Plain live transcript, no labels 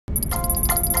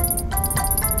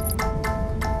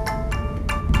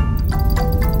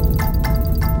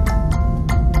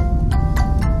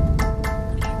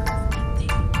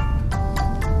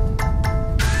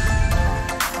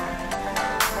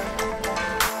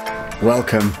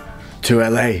Welcome to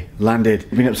LA. Landed.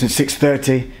 Been up since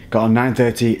 6:30. Got a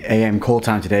 9:30 AM call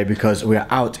time today because we are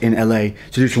out in LA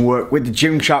to do some work with the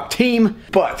GYmshark team.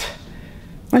 But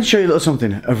let's show you a little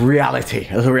something of reality.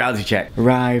 A little reality check.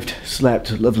 Arrived,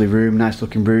 slept, lovely room, nice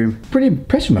looking room. Pretty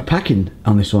impressed with my packing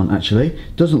on this one actually.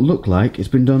 Doesn't look like it's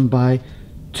been done by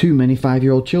too many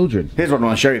 5-year-old children. Here's what I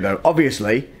want to show you though.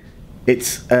 Obviously,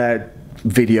 it's a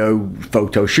video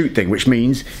photo shoot thing, which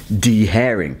means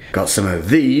de-hairing. Got some of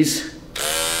these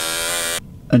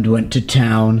and went to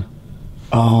town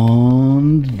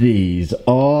on these.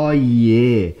 Oh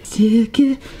yeah.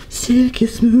 Silky, silky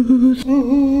smooth.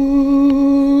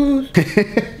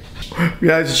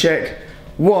 Guys, check.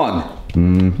 One.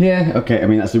 Yeah, okay, I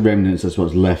mean that's the remnants, that's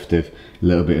what's left of a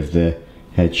little bit of the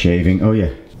head shaving. Oh yeah,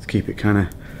 let's keep it kind of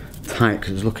tight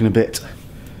because it's looking a bit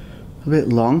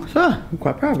long. So I'm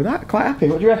quite proud of that, quite happy.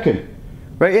 What do you reckon?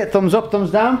 Rate it, thumbs up, thumbs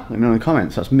down? Let me know in the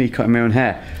comments. That's me cutting my own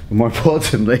hair. But more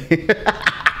importantly,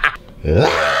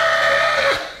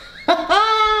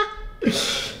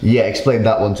 yeah, explain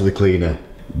that one to the cleaner.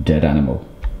 Dead animal.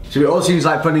 So it all seems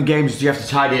like fun and games. You have to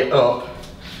tidy it up,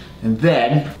 and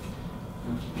then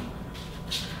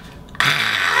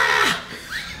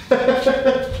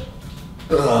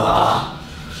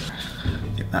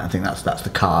I think that's the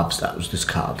carbs. That was just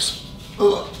carbs.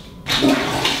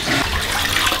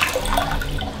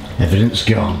 Evidence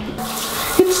gone.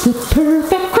 It's the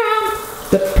perfect crime.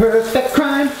 The perfect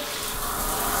crime.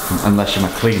 Unless you're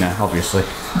my cleaner, obviously.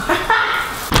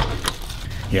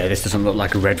 Yeah, this doesn't look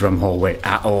like a red rum hallway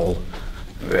at all.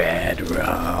 Red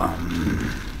rum.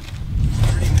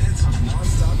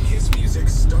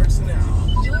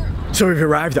 So we've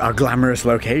arrived at our glamorous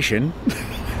location.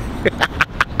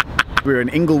 We're in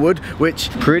Inglewood, which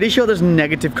pretty sure there's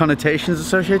negative connotations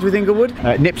associated with Inglewood.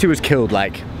 Nipsey was killed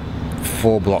like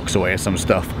 4 blocks away or some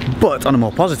stuff. But on a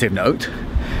more positive note,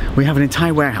 we have an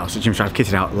entire warehouse that GYmshark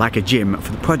kitted out like a gym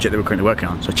for the project that we're currently working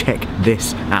on. So check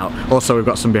this out. Also, we've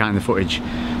got some behind the footage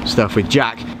stuff with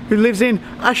Jack, who lives in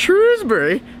a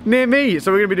Shrewsbury near me.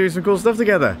 So we're gonna be doing some cool stuff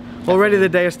together. Already the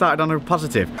day has started on a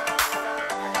positive.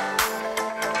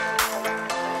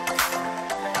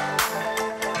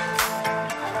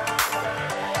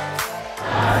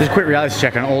 Just a quick reality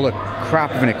check on all the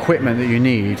crap of an equipment that you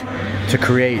need to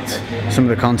create some of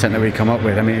the content that we come up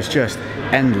with. I mean, it's just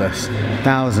endless.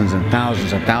 Thousands and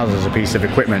thousands and thousands of pieces of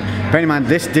equipment. Bearing in mind,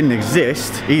 this didn't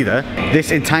exist either.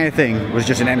 This entire thing was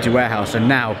just an empty warehouse, and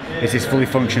now it's this fully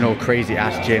functional, crazy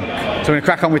ass gym. So we're gonna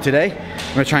crack on with today.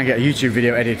 I'm gonna try and get a YouTube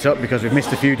video edited up because we've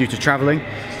missed a few due to traveling.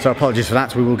 So apologies for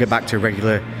that. We will get back to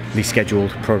regularly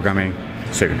scheduled programming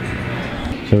soon.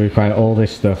 So we require all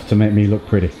this stuff to make me look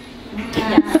pretty.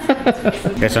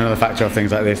 Yeah, so another factor of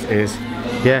things like this is,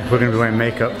 yeah, we're going to be wearing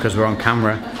makeup because we're on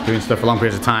camera doing stuff for long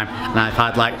periods of time, and I've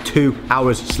had like 2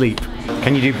 hours sleep.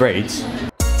 Can you do braids?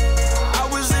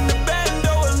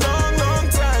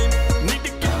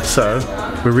 So,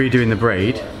 we're redoing the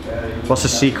braid. What's the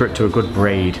secret to a good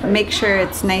braid? Make sure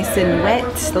it's nice and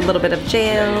wet, a little bit of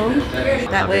gel.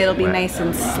 That way it'll be nice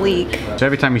and sleek. So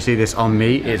every time you see this on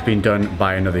me, it's been done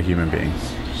by another human being.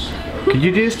 Could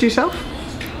you do this to yourself?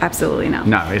 Absolutely not.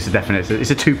 No, it's a definite, it's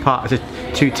a 2-part, it's a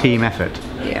 2-team effort.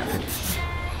 Yeah.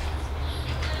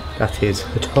 That is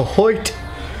a toit.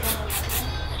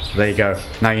 So there you go.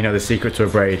 Now you know the secret to a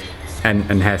braid and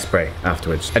hairspray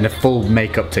afterwards. And a full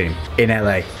makeup team in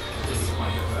LA.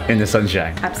 In the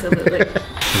sunshine. Absolutely.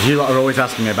 You lot are always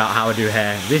asking me about how I do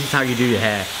hair. This is how you do your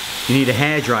hair. You need a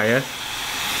hairdryer.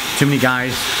 Too many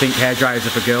guys think hair dryers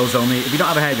are for girls only. If you don't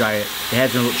have a hairdryer, your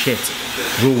hair's gonna look shit.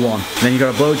 Rule 1. And then you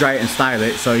gotta blow dry it and style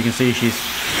it so you can see she's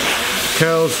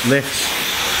curls, lifts,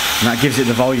 and that gives it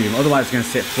the volume. Otherwise it's gonna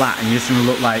sit flat and you're just gonna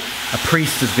look like a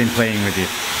priest has been playing with you.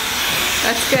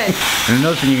 That's good. And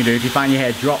another thing you can do, if you find your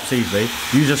hair drops easily,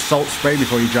 use a salt spray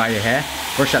before you dry your hair.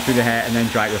 Brush that through the hair and then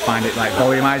dry it. You'll find it like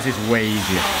volumizes way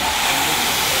easier.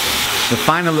 The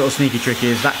final little sneaky trick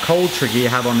is that cold trigger you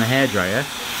have on the hairdryer,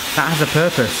 that has a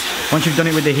purpose. Once you've done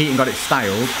it with the heat and got it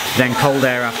styled, then cold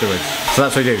air afterwards. So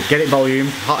that's what you do. Get it volumed,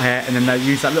 hot hair, and then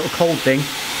use that little cold thing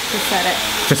to set it.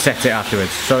 To set it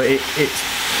afterwards. So it's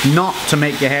not to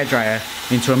make your hairdryer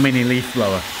into a mini leaf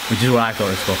blower, which is what I thought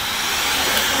it was for.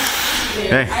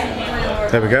 Okay,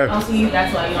 there we go.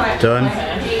 Done.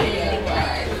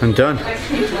 I'm done.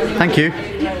 Thank you.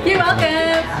 You're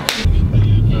welcome.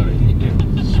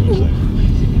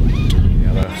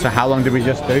 So how long did we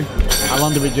just do? How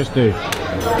long did we just do?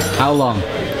 How long?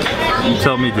 You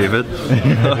tell me, David.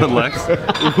 Lex.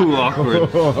 Ooh, awkward.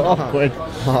 Awkward.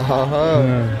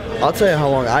 I'll tell you how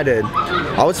long I did.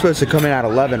 I was supposed to come in at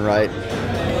 11, right?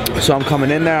 So I'm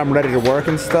coming in there, I'm ready to work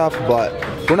and stuff, but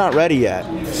we're not ready yet.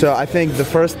 So I think the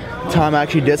first time I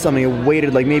actually did something, it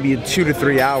waited like maybe 2 to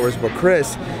 3 hours. But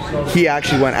Chris, he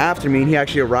actually went after me, and he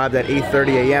actually arrived at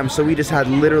 8:30 a.m. So we just had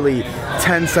literally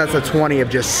 10 sets of 20 of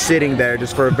just sitting there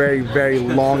just for a very, very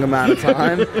long amount of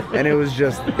time. And it was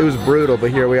brutal,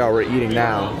 but here we are, we're eating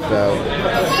now, so.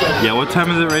 Yeah, what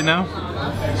time is it right now?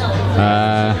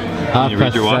 Half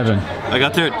past 7. I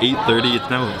got there at 8:30, it's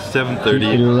now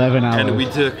 7:30. 11 hours. And we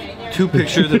took 2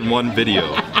 pictures and 1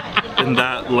 video in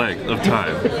that length of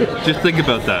time. Just think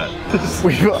about that.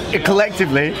 We've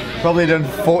collectively probably done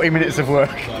 40 minutes of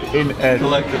work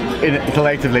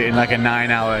collectively in like a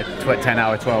 9-hour,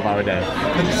 10-hour, 12-hour day.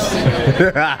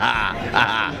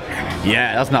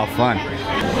 Yeah, that's not fun.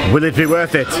 Will it be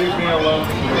worth it? Leave me alone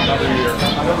for another year.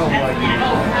 I don't know why.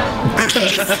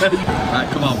 Alright,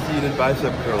 come on. Feet and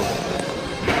bicep curls.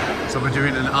 So we're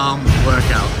doing an arm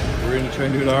workout. We're gonna try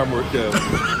and do an arm workout.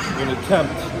 We're gonna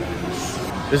attempt.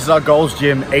 This is our Gold's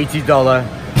Gym $80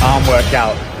 arm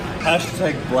workout.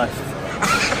 Hashtag blessed.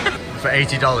 For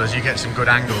 $80 you get some good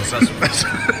angles. That's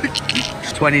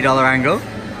 $20 angle,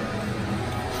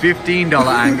 $15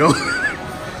 angle.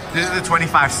 This is the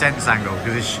 25 cents angle,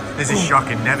 because this is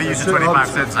shocking. Never use a 25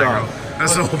 cents angle.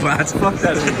 That's all bad. Fuck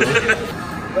that angle.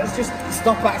 Let's just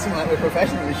stop acting like we're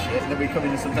professional with shit, and then we come in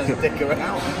and sometimes dick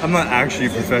around. I'm not actually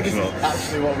professional. This is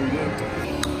actually what we do.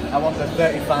 I want the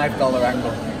 $35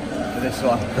 angle for this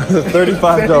one.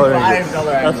 $35 angle.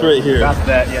 That's right here. That's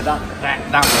the, yeah, that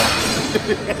one.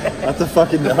 That's a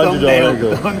fucking $100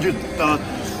 angle. $100,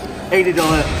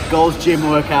 $80 Gold's Gym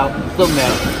workout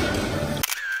thumbnail.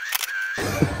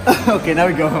 Okay, now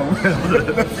we go home.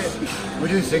 We're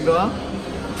doing single arm?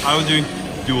 I was doing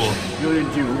dual. You're doing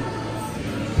dual.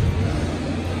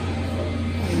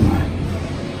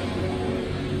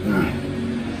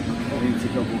 I need to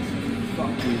double.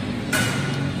 Fuck you.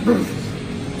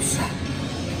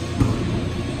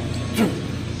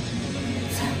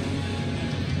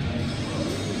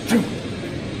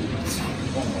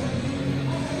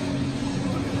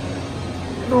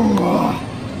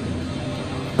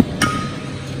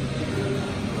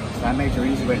 That makes it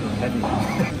easy way to heavy.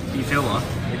 You feel what?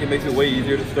 It makes it way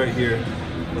easier to start here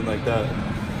than like that.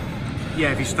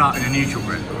 Yeah, if you start in a neutral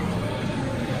grip.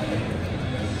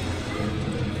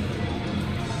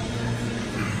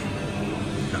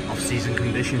 That off-season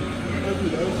condition.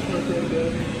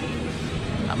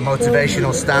 That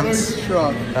motivational stance.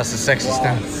 That's a sexy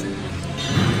stance.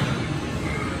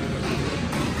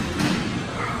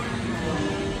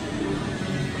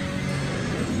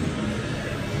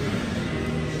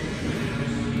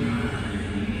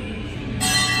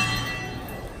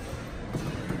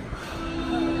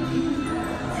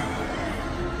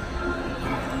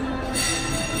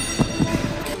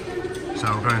 So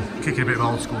we're going to kick it a bit of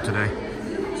old school today.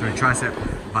 So tricep,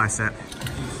 bicep.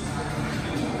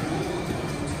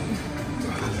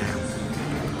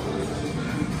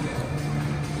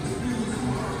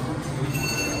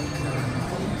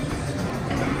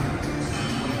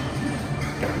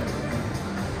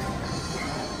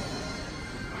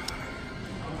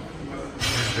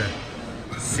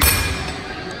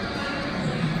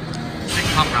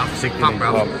 Sick pump,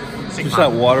 bro. Just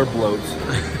that water bloats.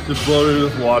 Just bloated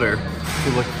with water. To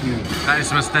look huge. That is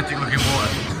some aesthetic looking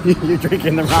water. You're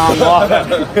drinking the wrong water.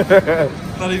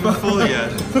 Not even full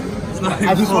yet. It's not even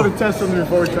I just full. want to test something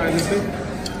before we try this thing.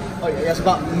 Oh yeah, that's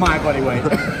about my body weight.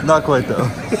 Not quite though.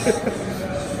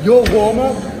 Your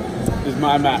warm-up is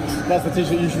my max. That's the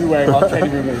t-shirt you should be wearing while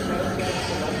training with me.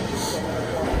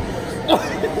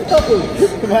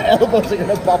 My elbows are going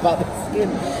to pop out the skin.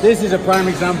 This is a prime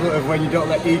example of when you don't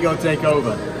let ego take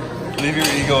over. Leave your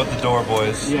ego at the door,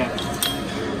 boys. Yeah.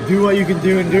 Do what you can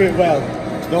do and do it well.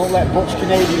 Don't let Butch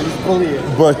Canadians bully you.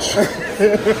 Butch.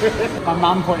 My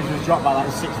man points was dropped by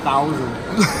like 6,000.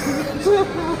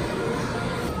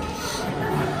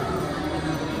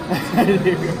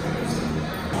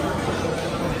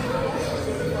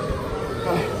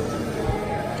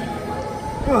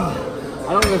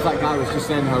 I don't know if that guy was just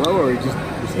saying hello or he just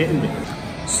was hitting me.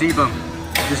 CBUM.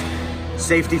 Just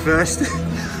safety first.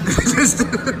 Just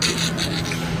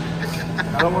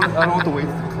I don't want the weight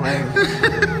to clang.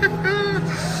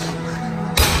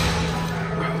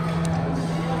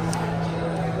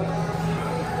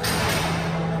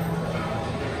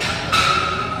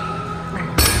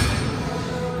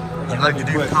 You like to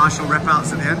do partial rep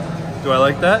outs at the end? Do I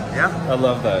like that? Yeah. I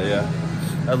love that, yeah.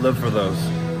 I live for those.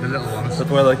 The little ones. That's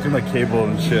why I like doing like cable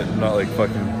and shit and not like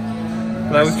fucking...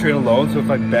 But I always train alone, so if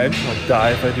I bench, I'll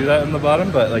die if I do that in the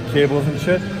bottom, but like cables and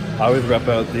shit, I always rep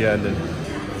out at the end. And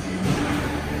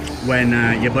When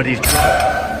your buddy's...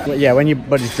 Yeah, when your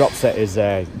buddy's drop set is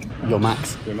Your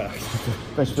max. Your max.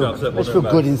 Let's Drop set, feel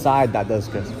max. good inside, that does,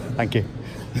 Chris. Thank you.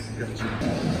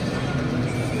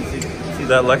 See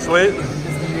that Lex weight?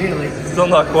 Nearly. Still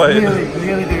not quite.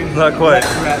 Nearly doing Not quite.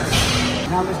 reps.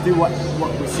 Now let's do what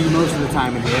we see most of the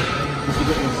time in here. If you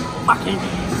get this fucking.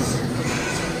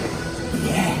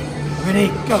 Yeah. Ready?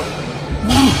 Go.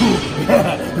 Ooh,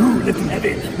 yeah. Ooh, lifting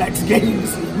heavy. Max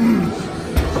gains.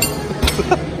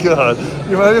 God,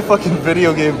 you might be a fucking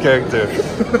video game character.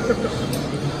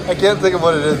 I can't think of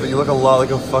what it is, but you look a lot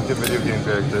like a fucking video game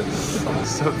character.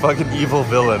 So fucking evil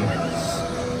villain.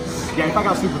 Yeah, if I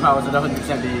got superpowers, I'd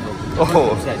 100% be evil. 100%,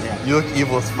 Oh, yeah. you look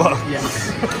evil as fuck. Yeah.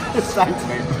 Thanks,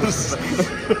 mate.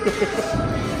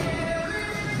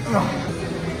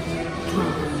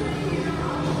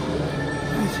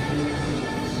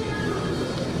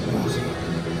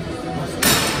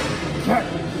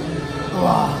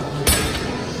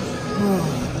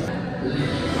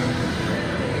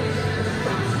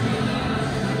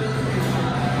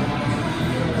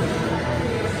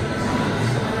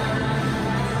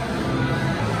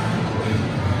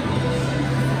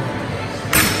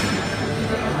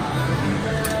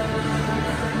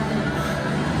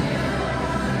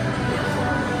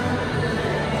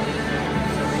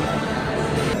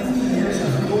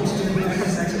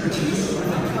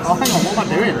 Oh, hang on, what am I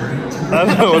doing? I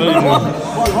don't know what it is.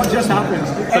 What just happened?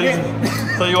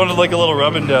 So you wanted like a little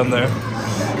rubbing down there.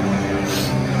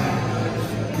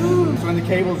 So when the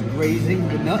cable's grazing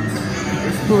the nuts,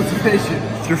 it's motivation.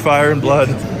 Through fire and blood.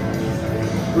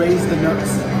 Graze the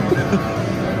nuts.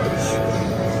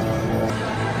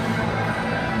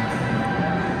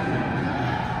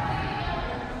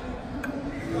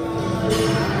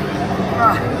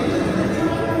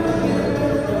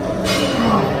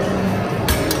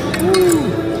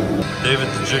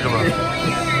 David's a gigolo.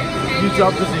 New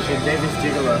job position, David's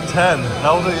gigolo. 10.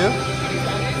 How old are you?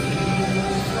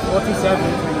 47.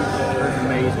 That's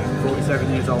amazing.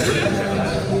 47 years old.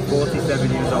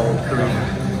 47 years old. Karina.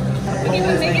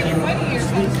 Always making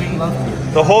sweet, sweet love to you.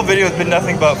 The whole video has been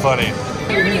nothing but funny. You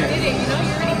already did it, you know,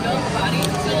 you already built the body, so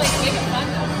like make it fun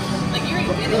though. Like you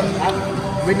already did it.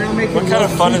 We're now making What kind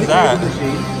of fun is that?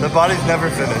 machine. The body's never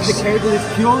The finished. cable is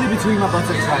purely between my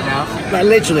buttocks right now. Like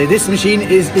literally, this machine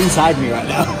is inside me right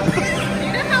now. You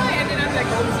know how I ended up at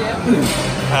Gold's Gym?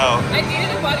 How? I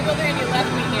dated a bodybuilder and he left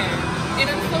me here. And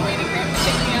I'm still waiting for him to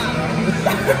pick me up.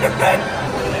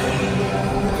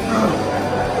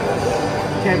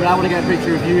 Okay, but I want to get a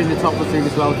picture of you in the topless room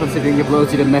as well, considering you're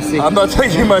bloated and messy. I'm not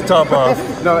taking my top off.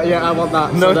 No, yeah, I want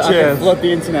that. No so that I chance. can flood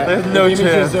the internet. There's no with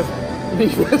images chance. of me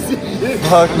versus you.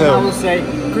 Fuck no. I will say,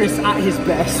 Chris at his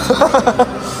best.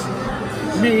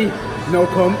 Me, no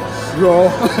pump,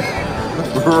 raw.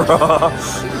 Raw.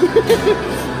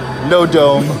 No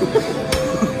dome.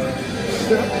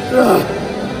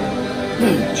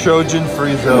 Trojan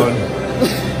free zone.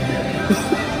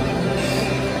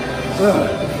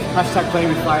 Hashtag playing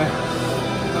with fire.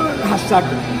 Hashtag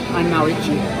I'm now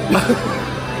itchy.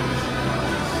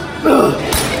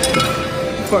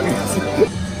 Fuck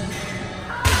it.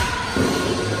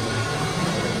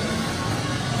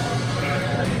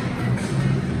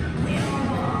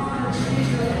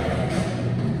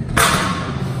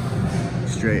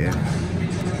 Straight in.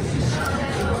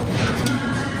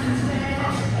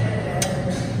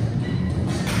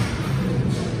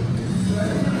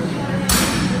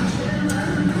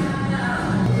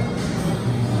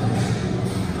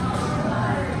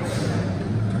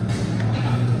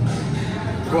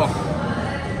 Go on.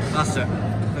 That's it.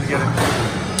 Let's get it.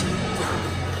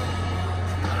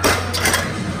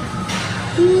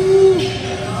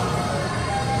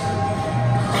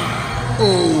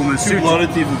 Oh, man. Too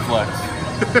bloated to even flex.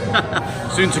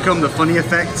 Soon to come, the funny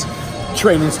effect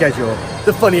training schedule.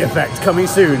 The funny effect coming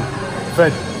soon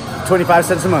for 25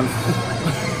 cents a month.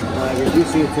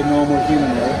 Reducing it to normal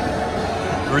human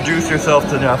weight. Reduce yourself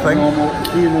to nothing. Normal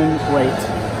human weight.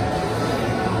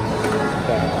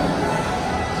 Okay.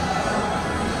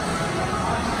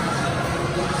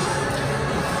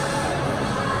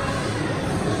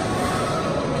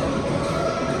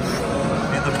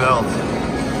 Need the belt.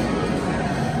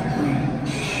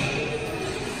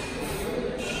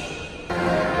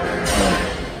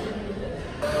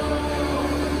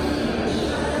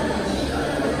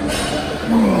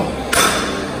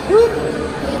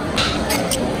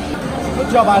 Good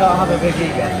job I don't have a big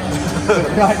ego.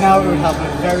 Right now it would have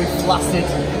a very flaccid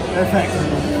effect.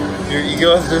 Your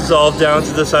ego has dissolved down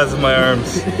to the size of my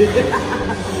arms.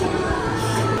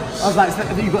 I was like,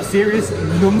 have you got serious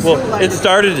numbs? Well, like, it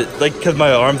started like because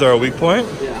my arms are a weak point.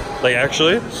 Yeah. Like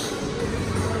actually,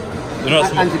 they're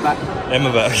not small. And your back. And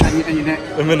my back. And your neck.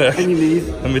 And my neck. And your knees.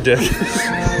 And my dick.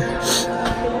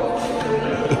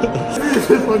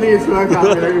 That's the funniest workout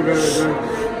I've ever done.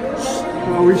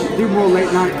 Well, we should do more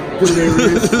late night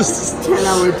deliveries. 10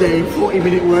 hour a day,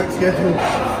 40-minute work schedule.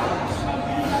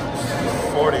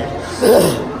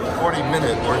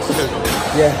 40-minute work schedule.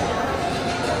 Yeah.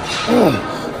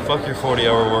 Fuck your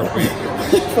 40-hour work week.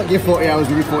 Fuck your 40 hours,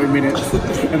 give me 40 minutes,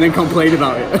 and then complain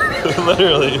about it.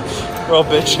 Literally, we're all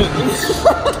bitching.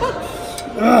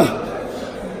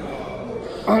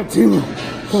 Alright, Timo.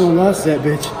 Come on, last set,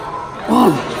 bitch.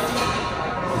 On.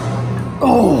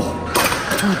 Oh.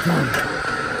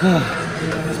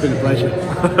 It's been a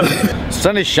pleasure.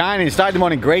 Sun is shining. It started the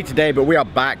morning great today, but we are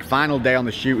back. Final day on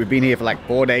the shoot. We've been here for like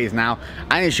 4 days now.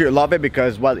 I didn't shoot a lot of it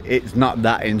because, well, it's not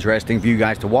that interesting for you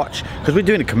guys to watch because we're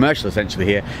doing a commercial essentially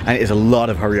here, and it is a lot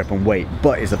of hurry up and wait.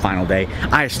 But it's the final day.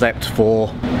 I slept for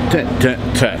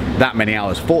that many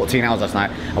hours, 14 hours last night.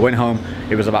 I went home.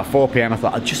 It was about 4 p.m. I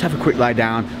thought I'll just have a quick lie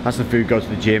down, have some food, go to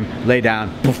the gym, lay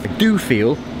down. I do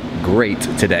feel great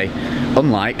today,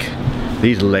 unlike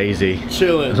these lazy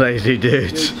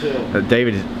dudes.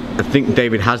 David, I think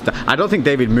David has that. I don't think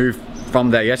David moved from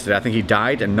there yesterday. I think he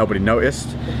died and nobody noticed,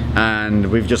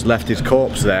 and we've just left his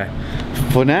corpse there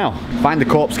for now. Find the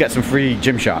corpse, get some free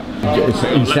GYmshark.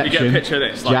 Let me get a picture of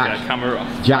this, like a camera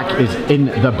off. Jack is in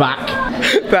the back.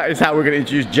 That is how we're going to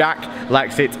introduce Jack.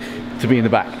 Likes it to be in the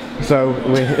back. So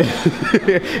we're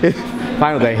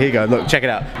final day, here you go. Look, check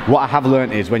it out. What I have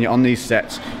learned is when you're on these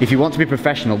sets, if you want to be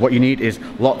professional, what you need is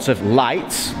lots of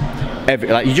lights.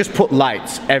 Like you just put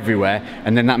lights everywhere,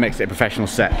 and then that makes it a professional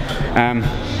set.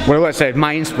 What I want to say,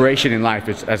 my inspiration in life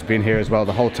has been here as well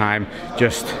the whole time.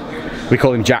 Just, we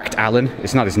call him Jacked Allen.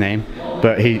 It's not his name,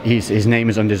 but his name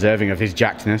is undeserving of his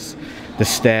jackedness. The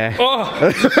stare. Oh.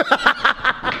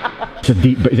 Is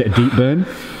it a deep burn?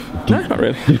 No, not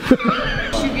really.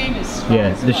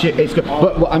 Yeah, the shit, it's good.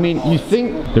 But I mean, you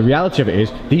think the reality of it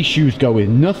is these shoes go with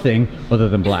nothing other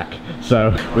than black.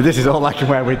 So, well, this is all I can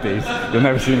wear with these. You'll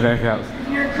never see anything else.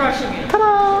 You're crushing it.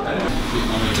 Ta-da! It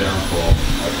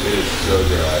is so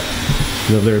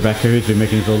dry. Lovely Rebecca, who's been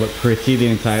making us all look pretty the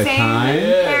entire time.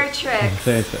 Hair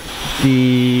tricks.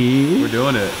 Steve. We're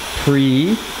doing it.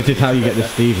 This is how you get the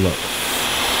Steve look.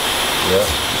 Yeah.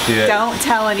 See that? Don't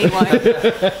tell anyone.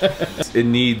 It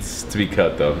needs to be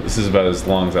cut though. This is about as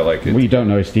long as I like it. What you don't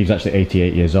know is Steve's actually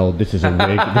 88 years old. This is a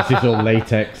wig. This is all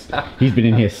latex. He's been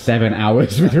in here 7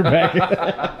 hours with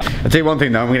Rebecca. I'll tell you one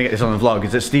thing though, I'm going to get this on the vlog,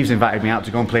 is that Steve's invited me out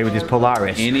to go and play with his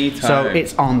Polaris. Anytime. So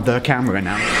it's on the camera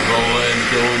now. Rolling,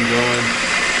 going.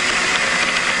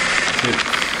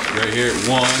 Right here,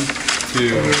 1,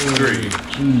 2,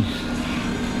 3.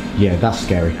 Yeah, that's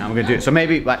scary. I'm gonna do it. So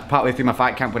maybe like partway through my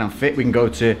fight camp when I'm fit, we can go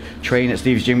to train at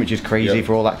Steve's gym, which is crazy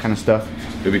for all that kind of stuff.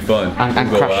 It'll be fun.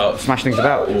 And we'll crash, go out, smash things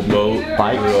about. We'll boat,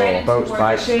 Bikes, boats,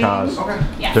 bikes, cars.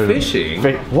 Yeah. fishing.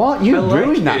 What? You like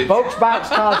ruined that. it. Boats, bikes,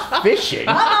 cars, fishing.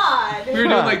 Come on. We were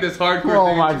doing like this hardcore Oh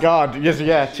thing. my god. Yes,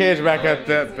 yeah. Cheers,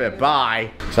 Rebecca.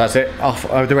 Bye. So that's it. Off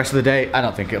the rest of the day. I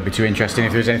don't think it'll be too interesting.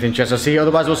 If there's anything interesting, I'll see you.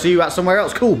 Otherwise, we'll see you at somewhere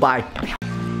else. Cool. Bye.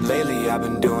 Lately I've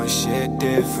been doing shit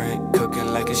different,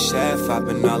 cooking like a chef, I've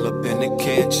been all up in the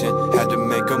kitchen. Had to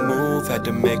make a move, had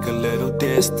to make a little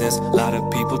distance. A lot of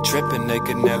people tripping, they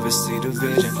could never see the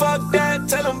vision. Fuck that,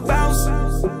 tell them bounce.